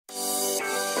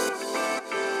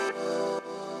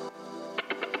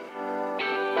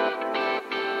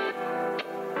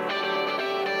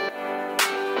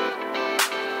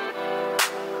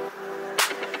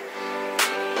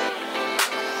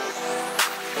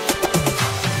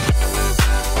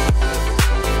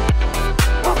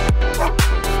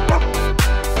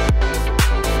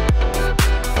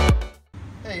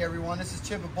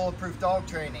Bulletproof Dog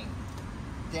Training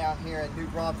down here in New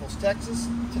Braunfels, Texas.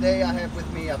 Today I have with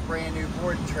me a brand new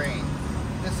board and train.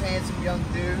 This handsome young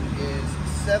dude is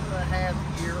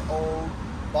 7.5-year-old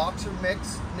boxer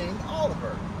mix named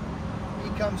Oliver. He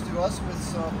comes to us with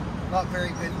some not very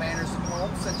good manners at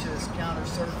home, such as counter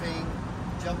surfing,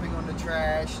 jumping on the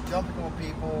trash, jumping on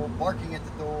people, barking at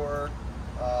the door,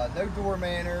 no door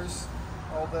manners,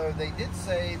 although they did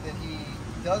say that he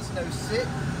does know sit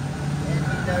and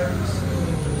he knows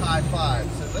high five.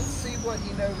 So let's see what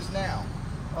he knows now.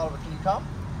 Oliver, can you come?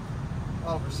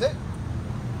 Oliver, sit.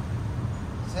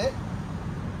 Sit.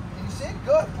 Can you sit?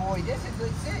 Good boy. Yes, it's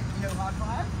good. Sit. You know high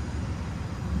five?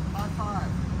 High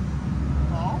five.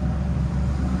 Paul.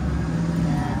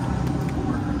 And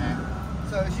we're working that.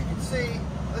 So as you can see,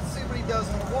 let's see what he does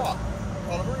on the walk.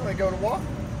 Oliver, you want to go to walk?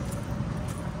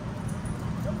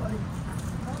 Come, buddy.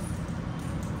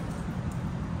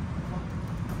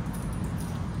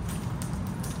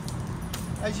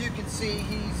 As you can see,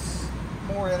 he's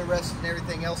more interested in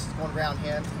everything else that's going around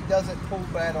him. He doesn't pull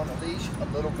bad on the leash a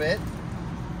little bit,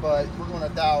 but we're going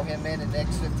to dial him in the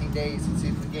next 15 days and see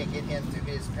if we can't get him to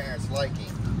his parents'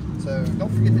 liking. So don't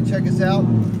forget to check us out,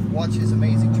 watch his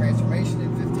amazing transformation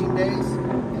in 15 days,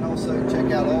 and also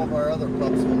check out all of our other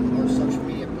pups on our social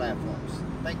media platforms.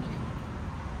 Thank you.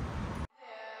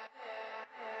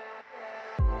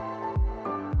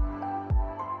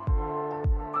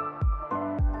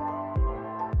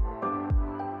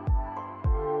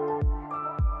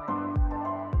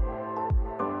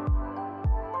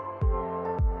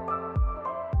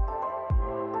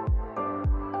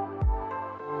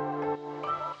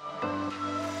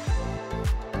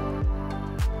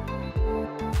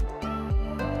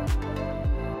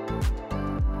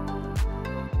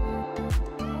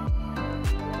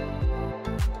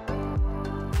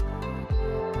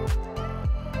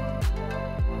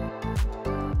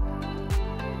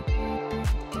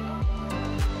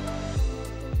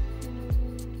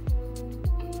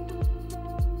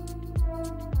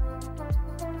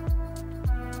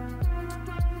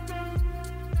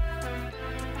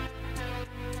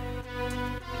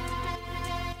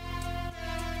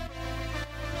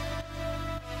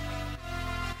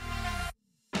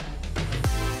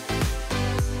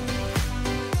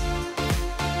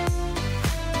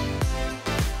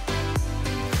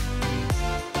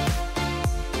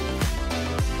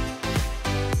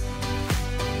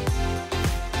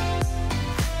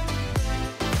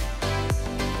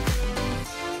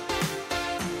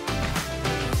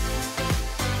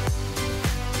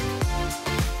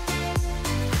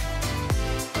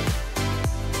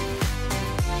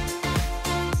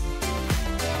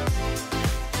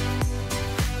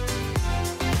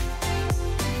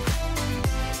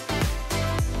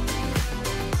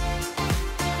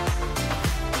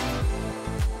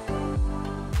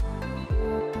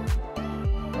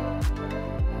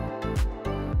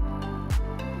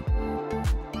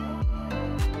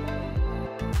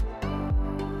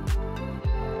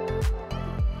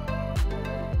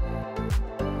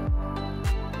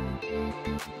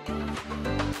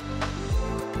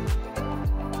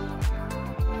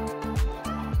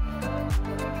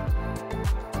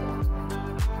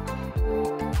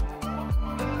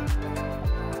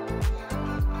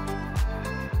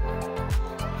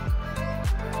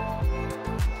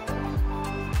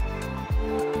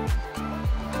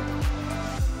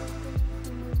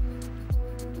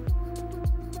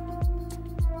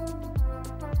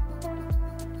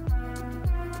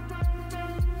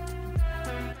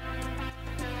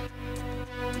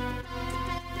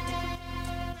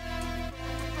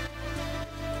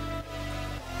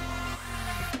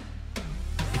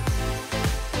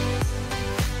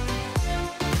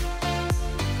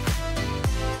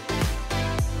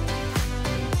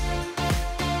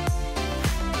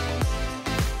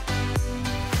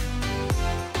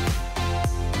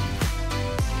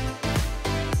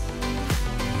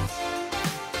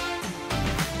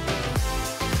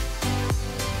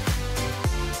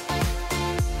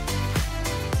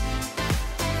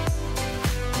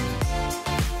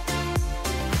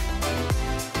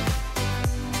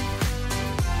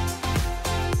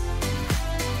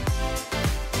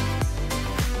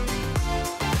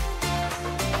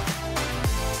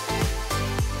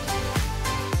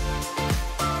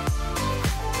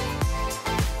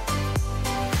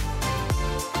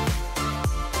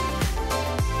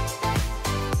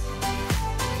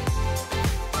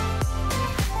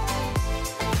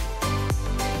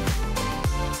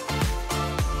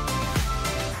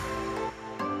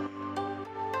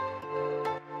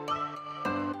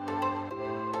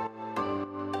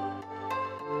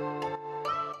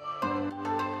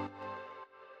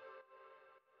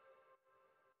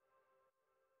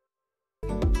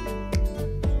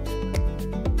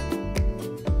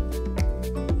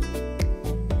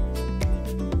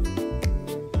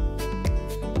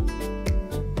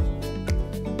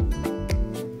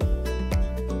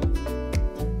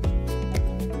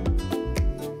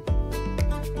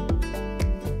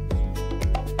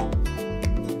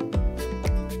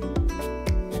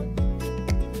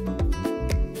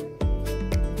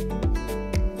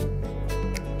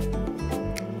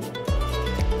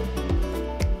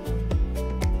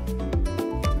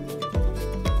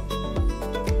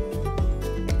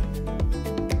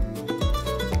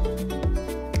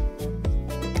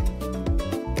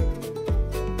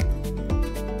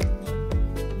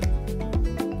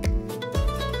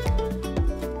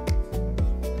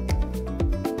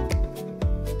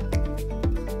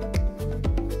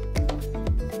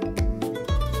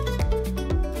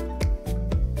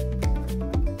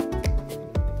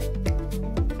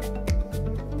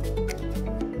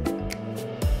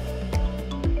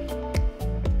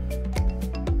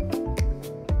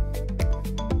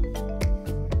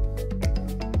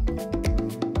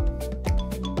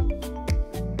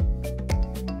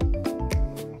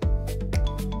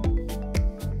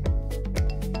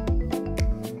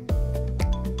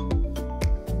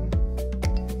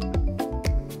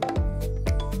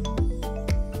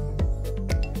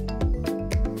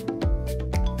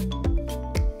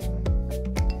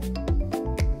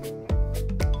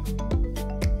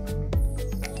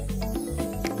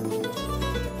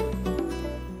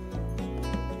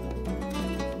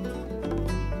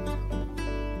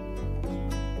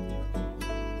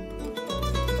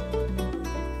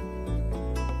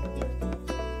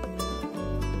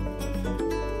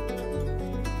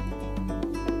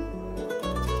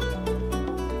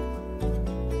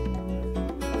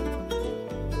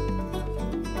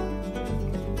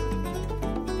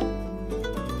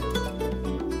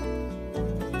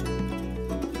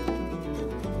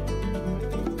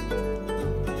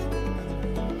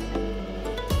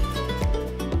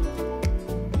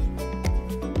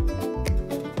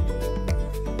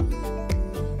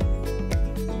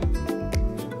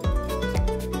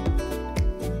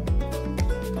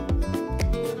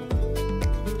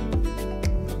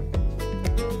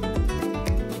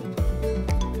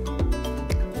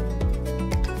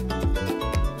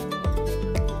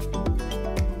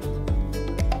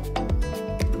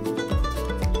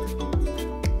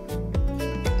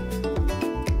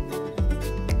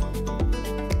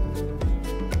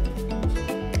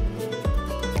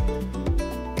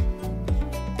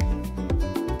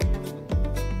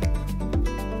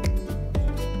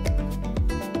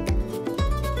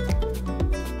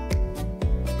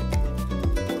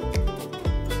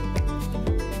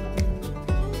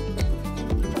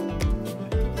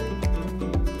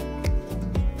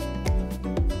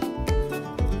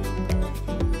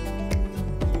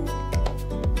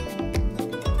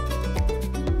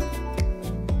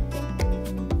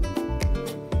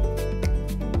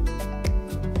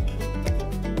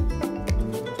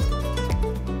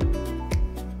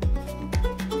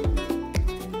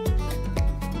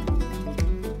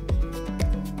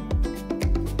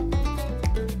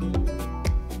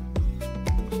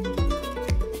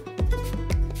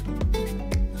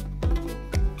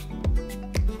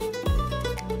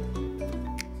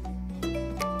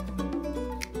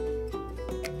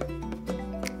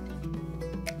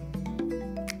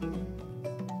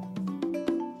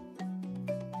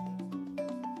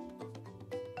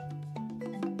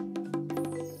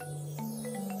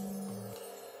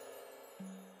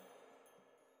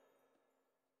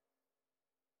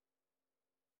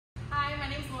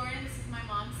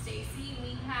 Stacy.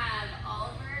 We have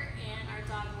Oliver and our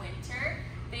dog Winter.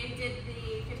 They did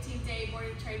the 15-day board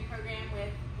and train program with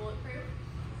Bulletproof,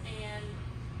 and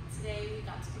today we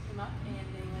got to pick them up and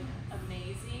they look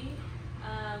amazing.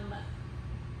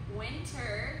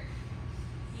 Winter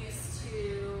used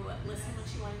to listen when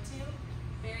she wanted to,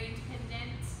 very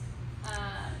independent,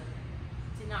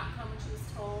 did not come when she was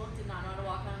told, did not know how to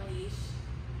walk on a leash,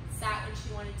 sat when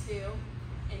she wanted to,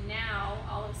 and now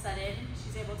all of a sudden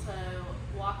she's able to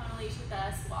walk on a leash with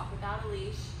us, walk without a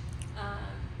leash,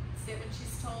 sit when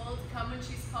she's told, come when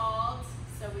she's called,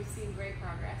 so we've seen great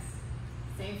progress.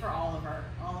 Same for Oliver.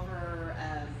 Oliver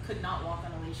could not walk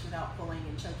on a leash without pulling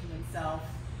and choking himself.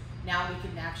 Now we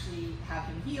can actually have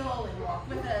him heel and walk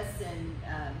with us, and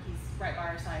he's right by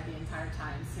our side the entire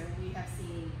time. So we have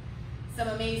seen some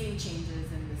amazing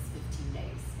changes in this 15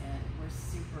 days, and we're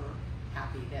super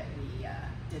happy that we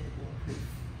did the Bulletproof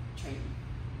Training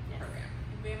program.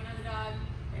 If we have another dog,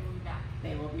 they will be back.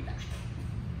 They will be back.